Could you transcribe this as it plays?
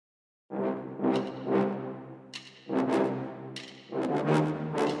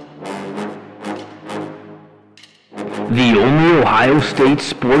The only Ohio State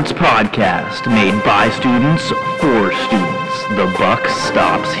sports podcast made by students for students. The buck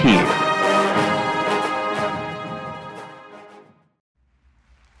stops here.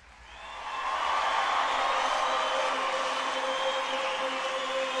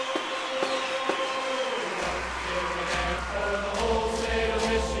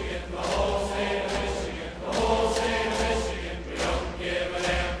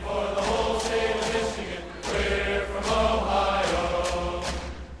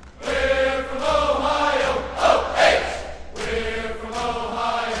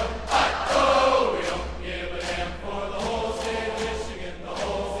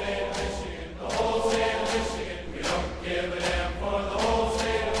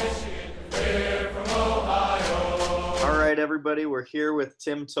 We're here with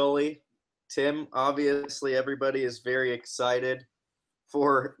Tim Tully. Tim, obviously everybody is very excited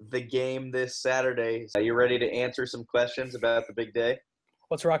for the game this Saturday. Are you ready to answer some questions about the big day?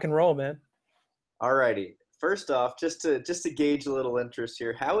 Let's rock and roll, man. All righty. First off, just to gauge a little interest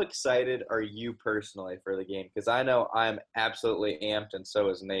here, how excited are you personally for the game? Because I know I'm absolutely amped, and so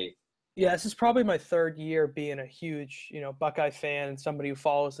is Nate. Yeah, this is probably my third year being a huge, Buckeye fan and somebody who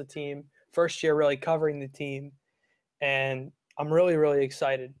follows the team. First year really covering the team, and I'm really, really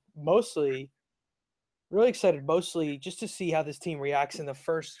excited. Mostly just to see how this team reacts in the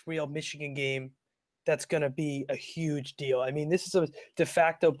first real Michigan game. That's going to be a huge deal. I mean, this is a de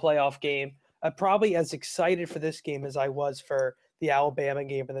facto playoff game. I'm probably as excited for this game as I was for the Alabama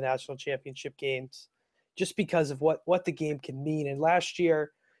game and the national championship games, just because of what the game can mean. And last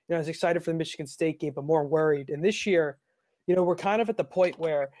year, I was excited for the Michigan State game, but more worried. And this year, we're kind of at the point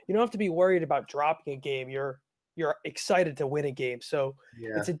where you don't have to be worried about dropping a game. You're excited to win a game. So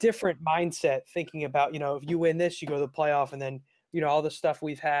It's a different mindset thinking about, if you win this, you go to the playoff, and then, all the stuff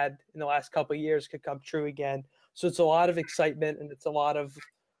we've had in the last couple of years could come true again. So it's a lot of excitement, and it's a lot of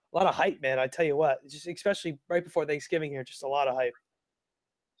hype, man. I tell you what, just especially right before Thanksgiving here, just a lot of hype.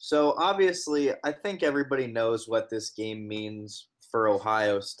 So obviously, I think everybody knows what this game means for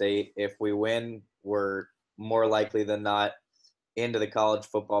Ohio State. If we win, we're more likely than not into the college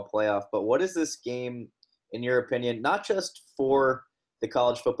football playoff. But what is this game, in your opinion, not just for the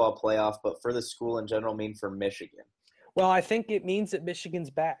college football playoff, but for the school in general, mean for Michigan? Well, I think it means that Michigan's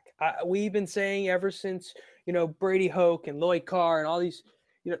back. We've been saying ever since, Brady Hoke and Lloyd Carr and all these,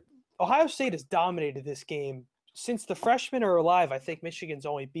 Ohio State has dominated this game. Since the freshmen are alive, I think Michigan's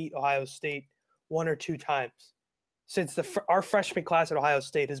only beat Ohio State one or two times since our freshman class at Ohio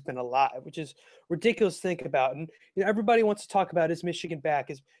State has been alive, which is ridiculous to think about. And everybody wants to talk about, is Michigan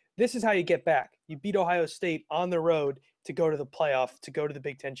back? This is how you get back. You beat Ohio State on the road to go to the playoff, to go to the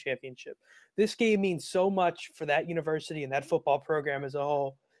Big Ten championship. This game means so much for that university and that football program as a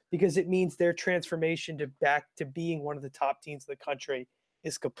whole, because it means their transformation back to being one of the top teams in the country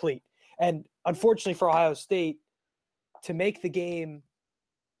is complete. And unfortunately for Ohio State, to make the game,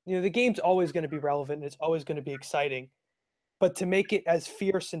 the game's always going to be relevant and it's always going to be exciting. But to make it as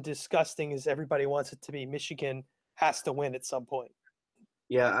fierce and disgusting as everybody wants it to be, Michigan has to win at some point.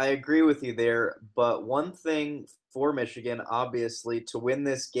 Yeah, I agree with you there. But one thing for Michigan, obviously, to win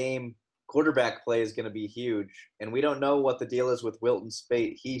this game, quarterback play is going to be huge. And we don't know what the deal is with Wilton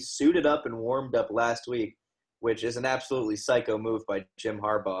Speight. He suited up and warmed up last week, which is an absolutely psycho move by Jim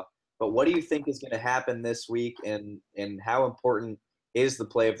Harbaugh. But what do you think is going to happen this week, and how important is the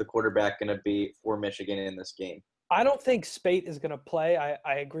play of the quarterback going to be for Michigan in this game? I don't think Speight is going to play.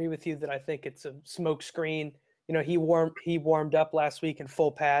 I agree with you that I think it's a smoke screen. He warmed up last week in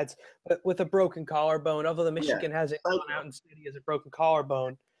full pads, but with a broken collarbone. Although the Michigan hasn't gone out and said he has a broken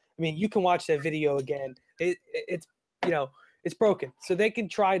collarbone. I mean, you can watch that video again. It's broken. So they can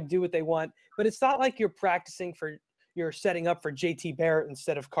try to do what they want, but it's not like you're setting up for JT Barrett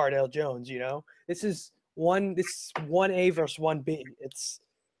instead of Cardale Jones. This is 1A versus 1B. It's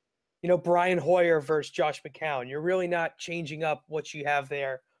Brian Hoyer versus Josh McCown. You're really not changing up what you have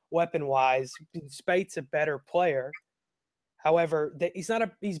there weapon-wise. Speight's a better player. However,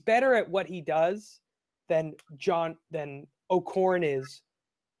 he's better at what he does than O'Korn is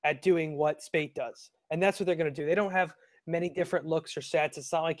at doing what Speight does. And that's what they're going to do. They don't have many different looks or sets.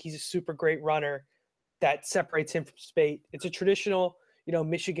 It's not like he's a super great runner that separates him from Speight. It's a traditional,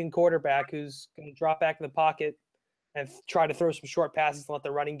 Michigan quarterback who's going to drop back in the pocket and try to throw some short passes and let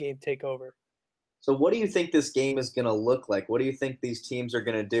the running game take over. So what do you think this game is going to look like? What do you think these teams are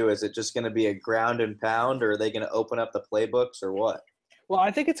going to do? Is it just going to be a ground and pound, or are they going to open up the playbooks, or what? Well,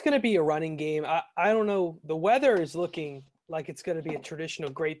 I think it's going to be a running game. I don't know. The weather is looking like it's going to be a traditional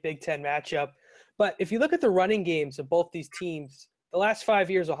great Big Ten matchup. But if you look at the running games of both these teams, the last 5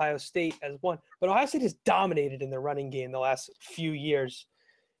 years Ohio State has won, but Ohio State has dominated in the running game the last few years.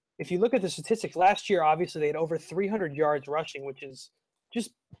 If you look at the statistics, last year, obviously, they had over 300 yards rushing, which is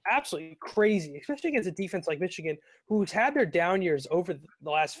just absolutely crazy, especially against a defense like Michigan, who's had their down years over the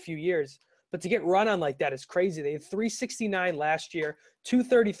last few years. But to get run on like that is crazy. They had 369 last year,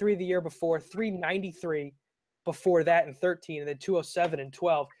 233 the year before, 393 before that in 13, and then 207 in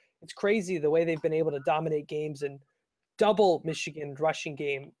 12. It's crazy the way they've been able to dominate games and double Michigan rushing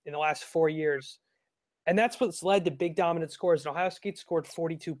game in the last 4 years. And that's what's led to big dominant scores. And Ohio State scored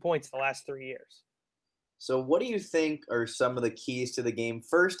 42 points the last 3 years. So what do you think are some of the keys to the game?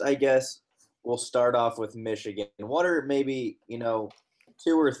 First, I guess we'll start off with Michigan. What are maybe,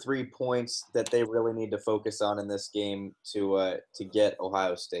 2 or 3 points that they really need to focus on in this game to get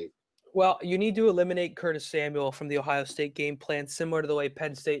Ohio State? Well, you need to eliminate Curtis Samuel from the Ohio State game plan, similar to the way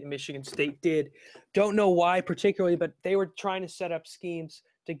Penn State and Michigan State did. Don't know why particularly, but they were trying to set up schemes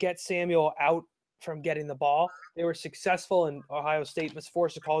to get Samuel out from getting the ball. They were successful, and Ohio State was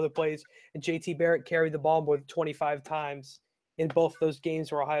forced to call the plays, and JT Barrett carried the ball more than 25 times in both those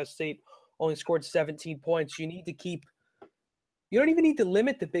games where Ohio State only scored 17 points. You don't even need to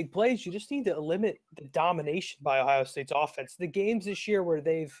limit the big plays. You just need to limit the domination by Ohio State's offense. The games this year where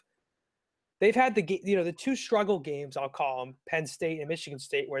they've had the 2 struggle games, I'll call them, Penn State and Michigan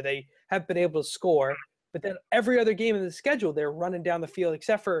State, where they have been able to score, but then every other game in the schedule, they're running down the field,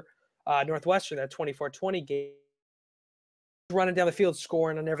 except for Northwestern, that 24-20 game, running down the field,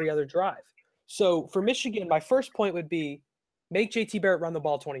 scoring on every other drive. So for Michigan, my first point would be make JT Barrett run the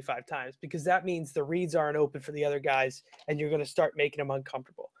ball 25 times, because that means the reads aren't open for the other guys, and you're going to start making them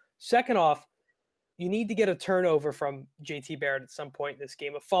uncomfortable. Second off, you need to get a turnover from JT Barrett at some point in this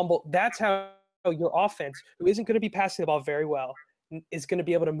game, a fumble. That's how your offense, who isn't going to be passing the ball very well, is going to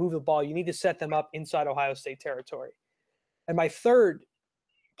be able to move the ball. You need to set them up inside Ohio State territory. And my third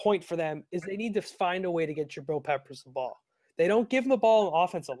point for them is they need to find a way to get Jabril Peppers the ball. They don't give him the ball on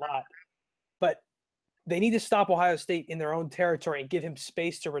offense a lot, but they need to stop Ohio State in their own territory and give him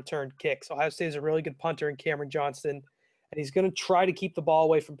space to return kicks. Ohio State is a really good punter in Cameron Johnston, and he's going to try to keep the ball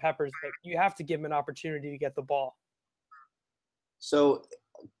away from Peppers, but you have to give him an opportunity to get the ball. So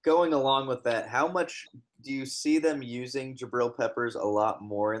going along with that, how much do you see them using Jabril Peppers a lot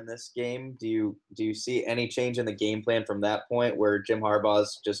more in this game? Do you see any change in the game plan from that point where Jim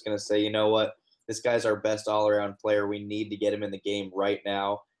Harbaugh's just going to say, you know what, this guy's our best all-around player. We need to get him in the game right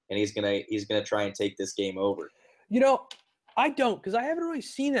now, and he's gonna try and take this game over? I don't, because I haven't really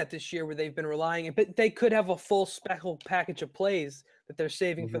seen that this year where they've been relying, but they could have a full special package of plays that they're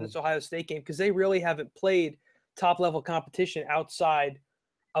saving for this Ohio State game, because they really haven't played top-level competition outside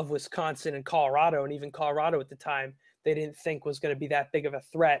of Wisconsin and Colorado, and even Colorado at the time they didn't think was going to be that big of a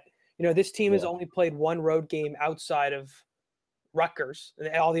threat. This team has only played one road game outside of Rutgers,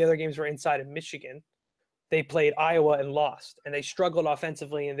 and all the other games were inside of Michigan. They played Iowa and lost, and they struggled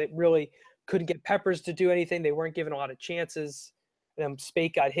offensively, and they really couldn't get Peppers to do anything. They weren't given a lot of chances.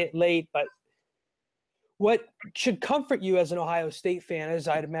 Spate got hit late, but what should comfort you as an Ohio State fan, as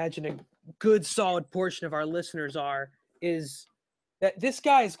I'd imagine a good solid portion of our listeners are, is that this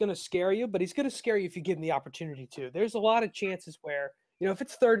guy is going to scare you, but he's going to scare you if you give him the opportunity to. There's a lot of chances where, if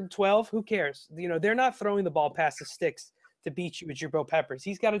it's 3rd and 12, who cares? They're not throwing the ball past the sticks to beat you with Jabril Peppers.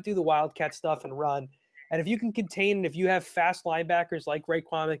 He's got to do the wildcat stuff and run. And if you can contain, and if you have fast linebackers like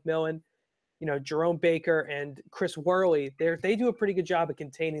Raekwon McMillan, Jerome Baker and Chris Worley, they do a pretty good job of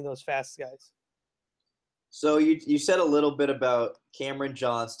containing those fast guys. So you said a little bit about Cameron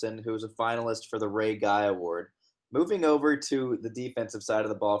Johnston, who was a finalist for the Ray Guy Award. Moving over to the defensive side of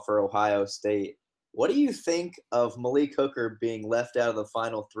the ball for Ohio State, what do you think of Malik Hooker being left out of the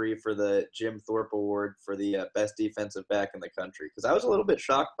final 3 for the Jim Thorpe Award for the best defensive back in the country? Because I was a little bit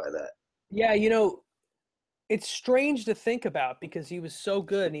shocked by that. Yeah, it's strange to think about because he was so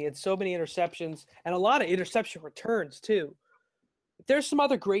good and he had so many interceptions and a lot of interception returns too. There's some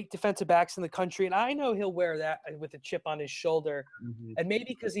other great defensive backs in the country, and I know he'll wear that with a chip on his shoulder. And maybe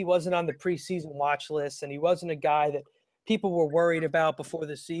because he wasn't on the preseason watch list and he wasn't a guy that people were worried about before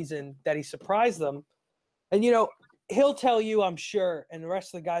the season, that he surprised them. And, he'll tell you, I'm sure, and the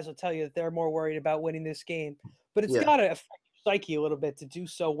rest of the guys will tell you that they're more worried about winning this game. But it's got to affect your psyche a little bit to do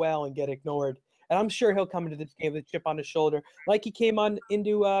so well and get ignored. And I'm sure he'll come into this game with a chip on his shoulder, like he came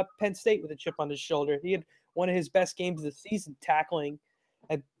into Penn State with a chip on his shoulder. He had one of his best games of the season tackling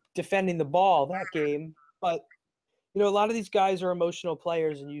and defending the ball that game. But, a lot of these guys are emotional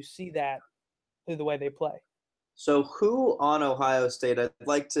players, and you see that through the way they play. So who on Ohio State, I'd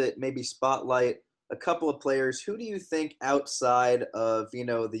like to maybe spotlight a couple of players. Who do you think outside of,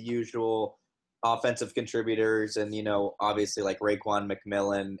 the usual offensive contributors and, obviously like Raekwon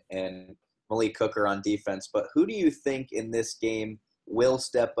McMillan and Malik Hooker on defense. But who do you think in this game will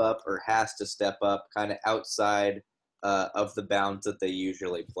step up or has to step up kind of outside of the bounds that they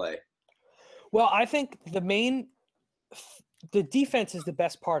usually play? Well, I think the defense is the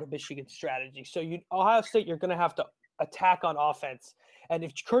best part of Michigan's strategy. So Ohio State, you're going to have to attack on offense. And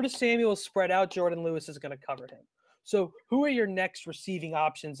if Curtis Samuel is spread out, Jordan Lewis is going to cover him. So who are your next receiving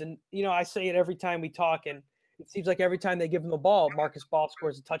options? And, I say it every time we talk, and it seems like every time they give him the ball, Marcus Ball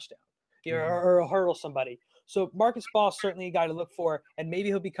scores a touchdown or hurdle somebody. So Marcus Ball is certainly a guy to look for, and maybe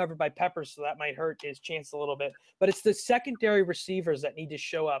he'll be covered by Peppers, so that might hurt his chance a little bit. But it's the secondary receivers that need to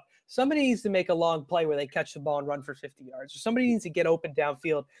show up. Somebody needs to make a long play where they catch the ball and run for 50 yards. Or somebody needs to get open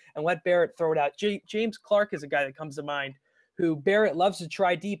downfield and let Barrett throw it out. James Clark is a guy that comes to mind who Barrett loves to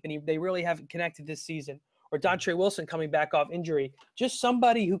try deep, and they really haven't connected this season. Or Dontre Wilson coming back off injury. Just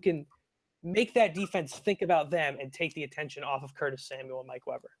somebody who can make that defense think about them and take the attention off of Curtis Samuel and Mike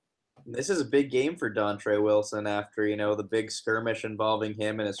Weber. This is a big game for Dontre Wilson after, the big skirmish involving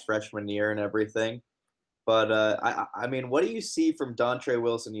him in his freshman year and everything. But, I mean, what do you see from Dontre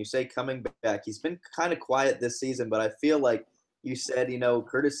Wilson? You say coming back. He's been kind of quiet this season, but I feel like you said,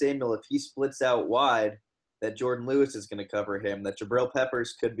 Curtis Samuel, if he splits out wide, that Jordan Lewis is going to cover him, that Jabril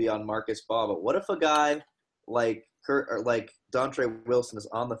Peppers could be on Marcus Ball. But what if a guy like Dontre Wilson is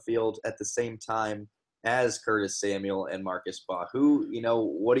on the field at the same time as Curtis Samuel and Marcus Ball?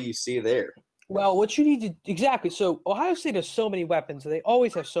 What do you see there? Well, what you need to exactly. So Ohio State has so many weapons. They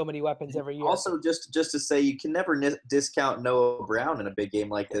always have so many weapons every year. Also, just to say, you can never discount Noah Brown in a big game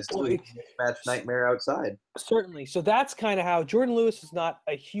like this. Too. He's a mismatch nightmare outside. Certainly. So that's kind of how Jordan Lewis is not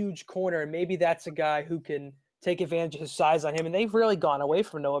a huge corner, and maybe that's a guy who can take advantage of his size on him. And they've really gone away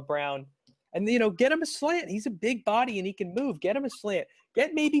from Noah Brown. And, get him a slant. He's a big body and he can move. Get him a slant.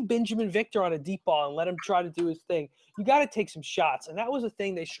 Get maybe Benjamin Victor on a deep ball and let him try to do his thing. You got to take some shots. And that was a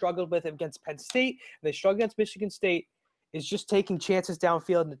thing they struggled with against Penn State. And they struggled against Michigan State, is just taking chances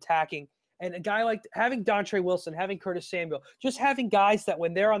downfield and attacking. And a guy like having Dontre Wilson, having Curtis Samuel, just having guys that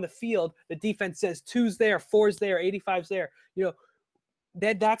when they're on the field, the defense says 2's there, 4's there, 85's there.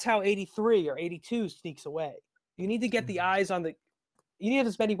 That's how 83 or 82 sneaks away. You need to get the eyes on you need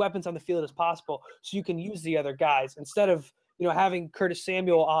as many weapons on the field as possible so you can use the other guys instead of, having Curtis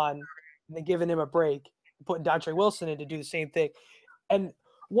Samuel on and then giving him a break and putting Dontre Wilson in to do the same thing. And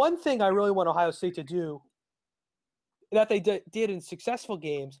one thing I really want Ohio State to do that they did in successful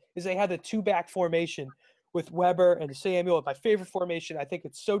games is they had the two-back formation with Weber and Samuel. My favorite formation. I think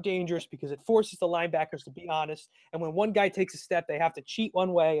it's so dangerous because it forces the linebackers to be honest. And when one guy takes a step, they have to cheat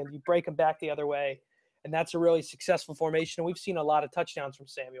one way and you break them back the other way. And that's a really successful formation. And we've seen a lot of touchdowns from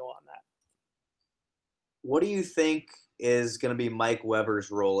Samuel on that. What do you think is going to be Mike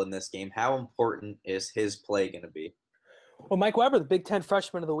Weber's role in this game? How important is his play going to be? Well, Mike Weber, the Big Ten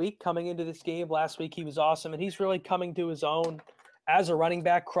Freshman of the Week, coming into this game last week, he was awesome. And he's really coming to his own as a running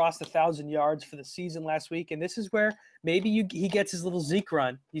back, crossed 1,000 yards for the season last week. And this is where maybe he gets his little Zeke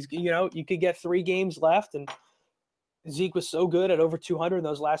run. You could get 3 games left, and Zeke was so good at over 200 in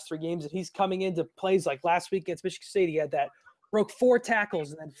those last 3 games, and he's coming into plays like last week against Michigan State. He had that, broke 4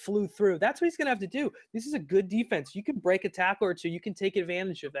 tackles and then flew through. That's what he's going to have to do. This is a good defense. You can break a tackle or two. You can take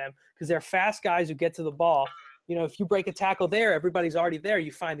advantage of them because they're fast guys who get to the ball. If you break a tackle there, everybody's already there.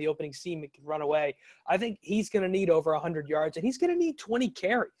 You find the opening seam and can run away. I think he's going to need over 100 yards, and he's going to need 20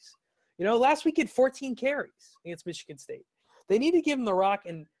 carries. Last week he had 14 carries against Michigan State. They need to give him the rock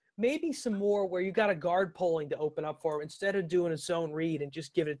and maybe some more where you got a guard pulling to open up for him instead of doing a zone read and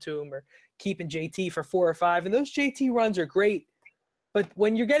just giving it to him or keeping JT for 4 or 5. And those JT runs are great. But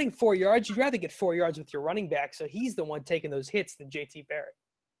when you're getting 4 yards, you'd rather get 4 yards with your running back. So he's the one taking those hits than JT Barrett.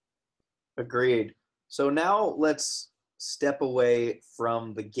 Agreed. So now let's step away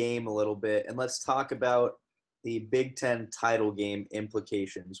from the game a little bit and let's talk about the Big Ten title game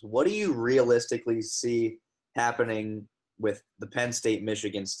implications. What do you realistically see happening with the Penn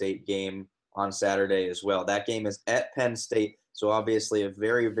State-Michigan State game on Saturday as well? That game is at Penn State, so obviously a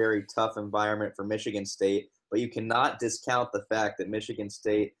very, very tough environment for Michigan State, but you cannot discount the fact that Michigan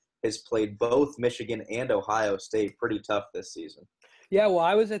State has played both Michigan and Ohio State pretty tough this season. Yeah, well,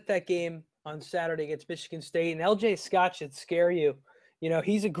 I was at that game on Saturday against Michigan State, and LJ Scott should scare you.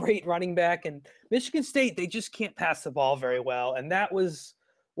 He's a great running back, and Michigan State, they just can't pass the ball very well, and that was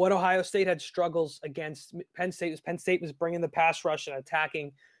what Ohio State had struggles against Penn State. Penn State was bringing the pass rush and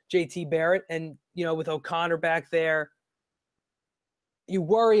attacking JT Barrett, and, with O'Connor back there, you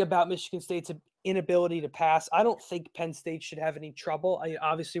worry about Michigan State's inability to pass. I don't think Penn State should have any trouble.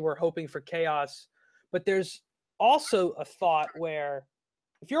 Obviously, we're hoping for chaos, but there's also a thought where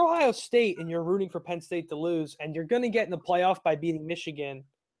if you're Ohio State and you're rooting for Penn State to lose and you're going to get in the playoff by beating Michigan,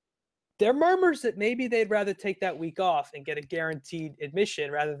 there are murmurs that maybe they'd rather take that week off and get a guaranteed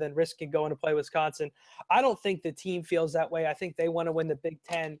admission rather than risking going to play Wisconsin. I don't think the team feels that way. I think they want to win the Big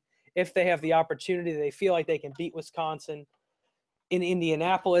Ten if they have the opportunity. They feel like they can beat Wisconsin in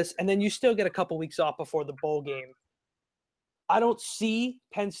Indianapolis, and then you still get a couple weeks off before the bowl game. I don't see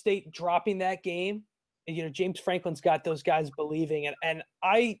Penn State dropping that game. James Franklin's got those guys believing, and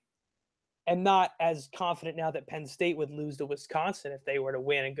I am not as confident now that Penn State would lose to Wisconsin if they were to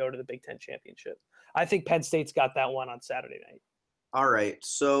win and go to the Big Ten championship. I think Penn State's got that one on Saturday night. All right,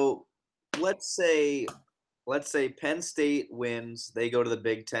 so let's say Penn State wins, they go to the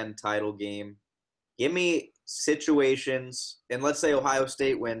Big Ten title game. Give me situations, and let's say Ohio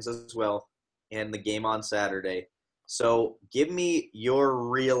State wins as well in the game on Saturday. So give me your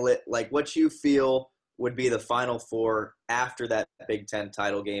what you feel would be the Final Four after that Big Ten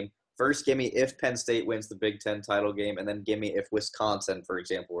title game. First, give me if Penn State wins the Big Ten title game, and then give me if Wisconsin, for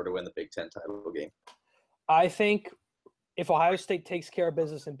example, were to win the Big Ten title game. I think if Ohio State takes care of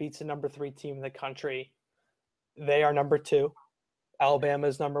business and beats the number 3 team in the country, they are number 2. Alabama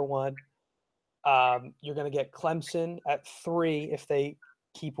is number 1. You're going to get Clemson at 3 if they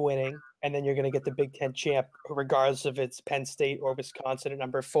keep winning, and then you're going to get the Big Ten champ, regardless if it's Penn State or Wisconsin at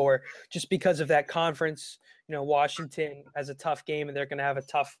number 4, just because of that conference. Washington has a tough game, and they're going to have a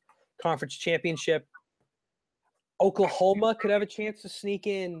tough conference championship. Oklahoma could have a chance to sneak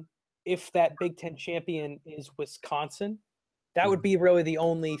in if that Big Ten champion is Wisconsin. That would be really the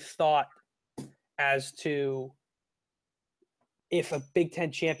only thought as to if a Big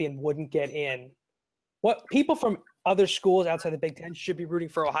Ten champion wouldn't get in. What people from other schools outside the Big Ten should be rooting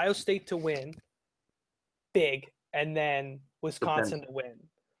for Ohio State to win big and then Wisconsin to win.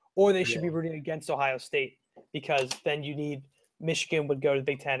 Or they should be rooting against Ohio State, because then you need Michigan would go to the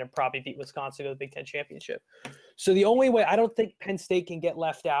Big Ten and probably beat Wisconsin to go to the Big Ten championship. So the only way, I don't think Penn State can get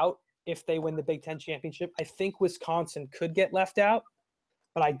left out if they win the Big Ten championship. I think Wisconsin could get left out,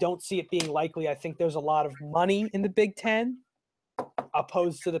 but I don't see it being likely. I think there's a lot of money in the Big Ten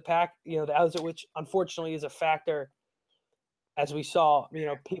opposed to the Pac, which unfortunately is a factor. As we saw,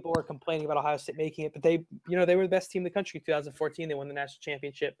 people were complaining about Ohio State making it, but they were the best team in the country in 2014. They won the national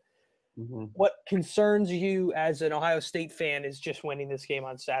championship. Mm-hmm. What concerns you as an Ohio State fan is just winning this game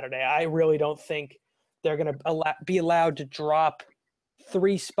on Saturday. I really don't think they're going to be allowed to drop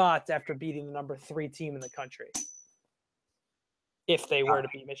 3 spots after beating the number 3 team in the country if they were to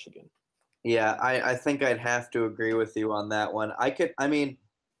beat Michigan. Yeah, I think I'd have to agree with you on that one.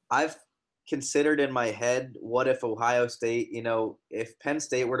 I've considered in my head, what if Ohio State, if Penn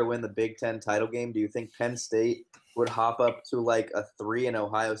State were to win the Big Ten title game, do you think Penn State would hop up to like a 3 and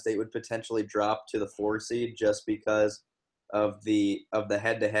Ohio State would potentially drop to the 4 seed just because of the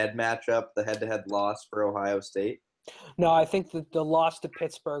head-to-head matchup, the head-to-head loss for Ohio State? No, I think that the loss to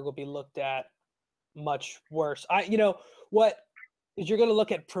Pittsburgh will be looked at much worse. What is, you're going to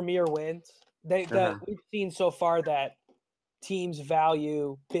look at premier wins. We've seen so far that teams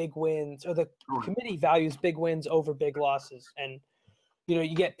value big wins, or the committee values big wins over big losses. And,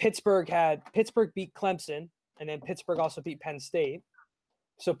 you get Pittsburgh beat Clemson, and then Pittsburgh also beat Penn State.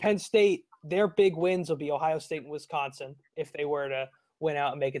 So Penn State, their big wins will be Ohio State and Wisconsin if they were to win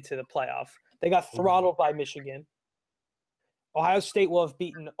out and make it to the playoff. They got throttled by Michigan. Ohio State will have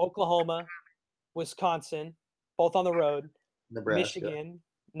beaten Oklahoma, Wisconsin, both on the road, Michigan,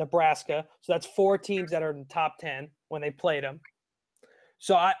 Nebraska. So that's 4 teams that are in the top 10 when they played them.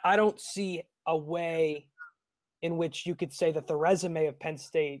 So I don't see a way in which you could say that the resume of Penn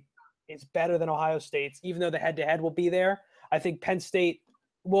State is better than Ohio State's, even though the head-to-head will be there. I think Penn State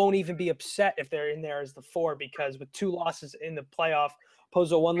won't even be upset if they're in there as the 4, because with 2 losses in the playoff,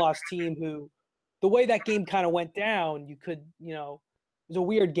 opposed to a 1-loss team who, the way that game kind of went down, it was a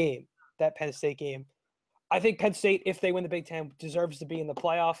weird game, that Penn State game. I think Penn State, if they win the Big Ten, deserves to be in the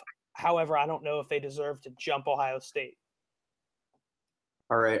playoff. However, I don't know if they deserve to jump Ohio State.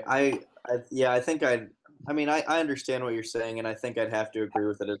 All right. I understand what you're saying, and I think I'd have to agree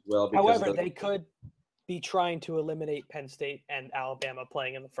with it as well. However, they could be trying to eliminate Penn State and Alabama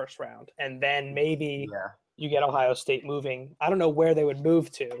playing in the first round, and then maybe you get Ohio State moving. I don't know where they would move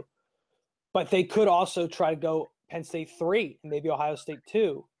to, but they could also try to go Penn State 3 and maybe Ohio State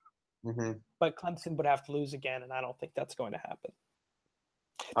 2. Mm-hmm. But Clemson would have to lose again, and I don't think that's going to happen.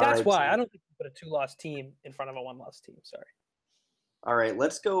 That's why I don't think you put a 2-loss team in front of a 1-loss team. Sorry. All right,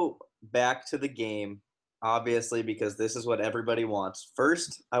 let's go back to the game, obviously, because this is what everybody wants.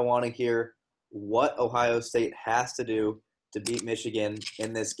 First, I want to hear what Ohio State has to do to beat Michigan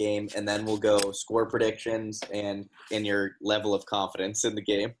in this game, and then we'll go score predictions and in your level of confidence in the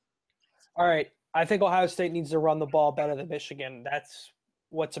game. All right. I think Ohio State needs to run the ball better than Michigan. That's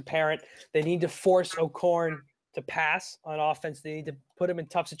what's apparent. They need to force O'Korn to pass on offense. They need to put him in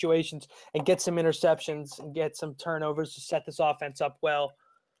tough situations and get some interceptions and get some turnovers to set this offense up well.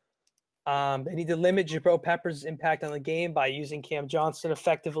 They need to limit Jabril Peppers' impact on the game by using Cam Johnston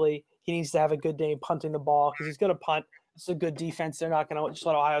effectively. He needs to have a good day punting the ball because he's going to punt. It's a good defense. They're not going to just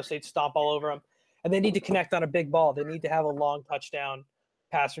let Ohio State stomp all over him. And they need to connect on a big ball. They need to have a long touchdown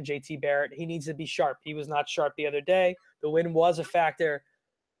pass from JT Barrett. He needs to be sharp. He was not sharp the other day. The win was a factor.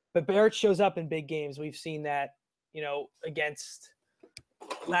 But Barrett shows up in big games. We've seen that, against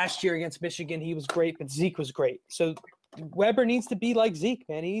last year against Michigan, he was great, but Zeke was great. So Weber needs to be like Zeke,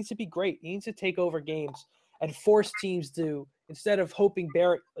 man. He needs to be great. He needs to take over games and force teams to, instead of hoping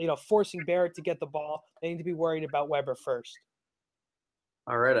Barrett, forcing Barrett to get the ball, they need to be worried about Weber first.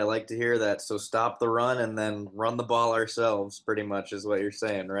 All right, I like to hear that. So stop the run and then run the ball ourselves, pretty much is what you're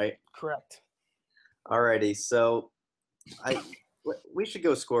saying, right? Correct. All righty, so we should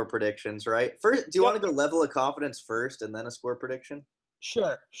go score predictions, right? First, do you want to go level of confidence first and then a score prediction?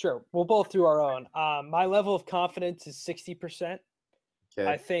 Sure. We'll both do our own. My level of confidence is 60%.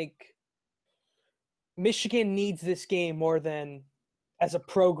 Okay. I think Michigan needs this game more than any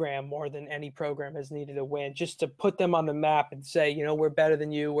program has needed to win, just to put them on the map and say, we're better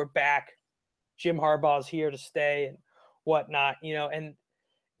than you. We're back. Jim Harbaugh's here to stay and whatnot, and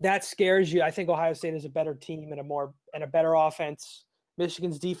that scares you. I think Ohio State is a better team and a better offense.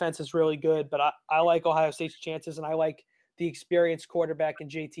 Michigan's defense is really good, but I like Ohio State's chances, and I like the experienced quarterback in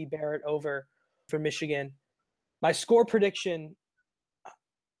JT Barrett over for Michigan. My score prediction,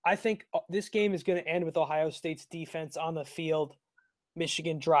 I think this game is going to end with Ohio State's defense on the field,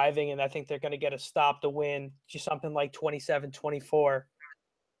 Michigan driving, and I think they're going to get a stop to win, just something like 27-24.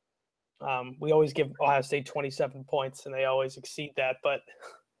 We always give Ohio State 27 points, and they always exceed that, but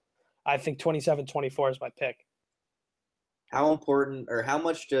I think 27-24 is my pick. How important or how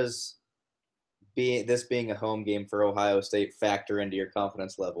much does this being a home game for Ohio State factor into your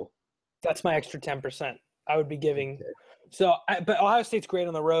confidence level? That's my extra 10% I would be giving. Okay. But Ohio State's great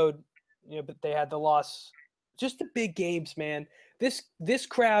on the road, but they had the loss. Just the big games, man. This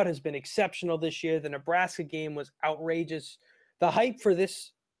crowd has been exceptional this year. The Nebraska game was outrageous. The hype for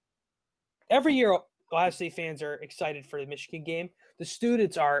this – every year Ohio State fans are excited for the Michigan game. The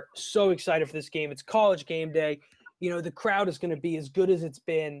students are so excited for this game. It's college game day. The crowd is going to be as good as it's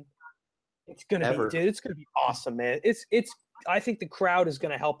been. It's going to be, dude. It's going to be awesome, man. I think the crowd is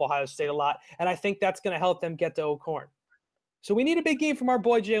going to help Ohio State a lot, and I think that's going to help them get to O'Korn. So we need a big game from our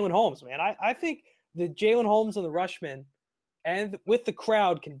boy Jalen Holmes, man. I think the Jalen Holmes and the Rushmen, and with the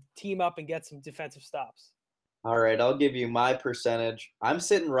crowd, can team up and get some defensive stops. All right, I'll give you my percentage. I'm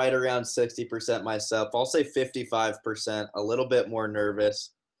sitting right around 60% myself. I'll say 55%, a little bit more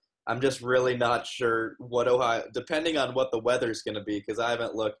nervous. I'm just really not sure what Ohio, depending on what the weather's going to be, because I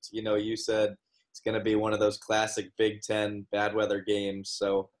haven't looked. You said it's going to be one of those classic Big Ten bad weather games.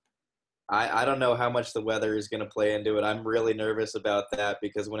 So I don't know how much the weather is going to play into it. I'm really nervous about that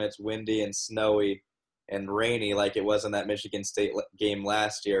because when it's windy and snowy and rainy like it was in that Michigan State game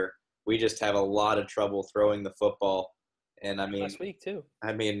last year, we just have a lot of trouble throwing the football. And last week too.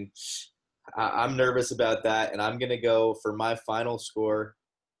 I'm nervous about that, and I'm going to go for my final score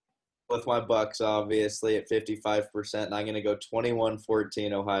with my Bucks, obviously, at 55%, and I'm going to go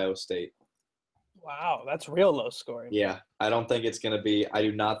 21-14 Ohio State. Wow, that's real low scoring. Yeah, I don't think it's going to be – I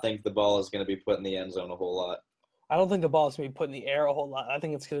do not think the ball is going to be put in the end zone a whole lot. I don't think the ball is going to be put in the air a whole lot. I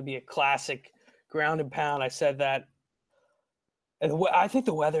think it's going to be a classic ground and pound. I said that. And I think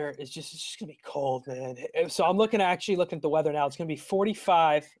the weather is just going to be cold, man. So I'm looking at the weather now. It's going to be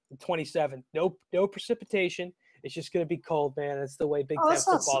 45 and 27. No precipitation. It's just going to be cold, man. It's the way Big Ten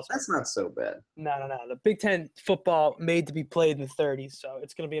football is. That's not so bad. No. The Big Ten football made to be played in the 30s, so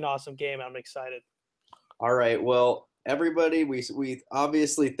it's going to be an awesome game. I'm excited. All right. Well, everybody, we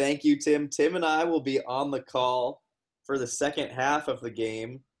obviously thank you, Tim. Tim and I will be on the call for the second half of the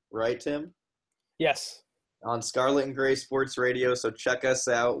game. Right, Tim? Yes. On Scarlet and Gray Sports Radio, so check us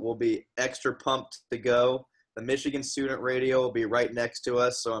out. We'll be extra pumped to go. The Michigan Student Radio will be right next to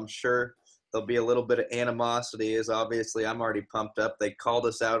us, so I'm sure there'll be a little bit of animosity, as obviously I'm already pumped up. They called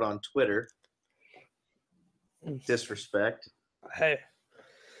us out on Twitter. Disrespect. Hey,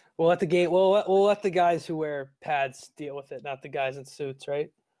 we'll let the guys who wear pads deal with it, not the guys in suits, right?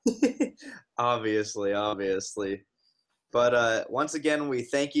 Obviously. But once again, we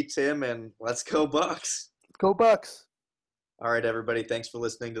thank you, Tim, and let's go Bucks. Go Bucks. All right, everybody. Thanks for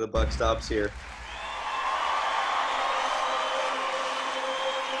listening to the Buck Stops here.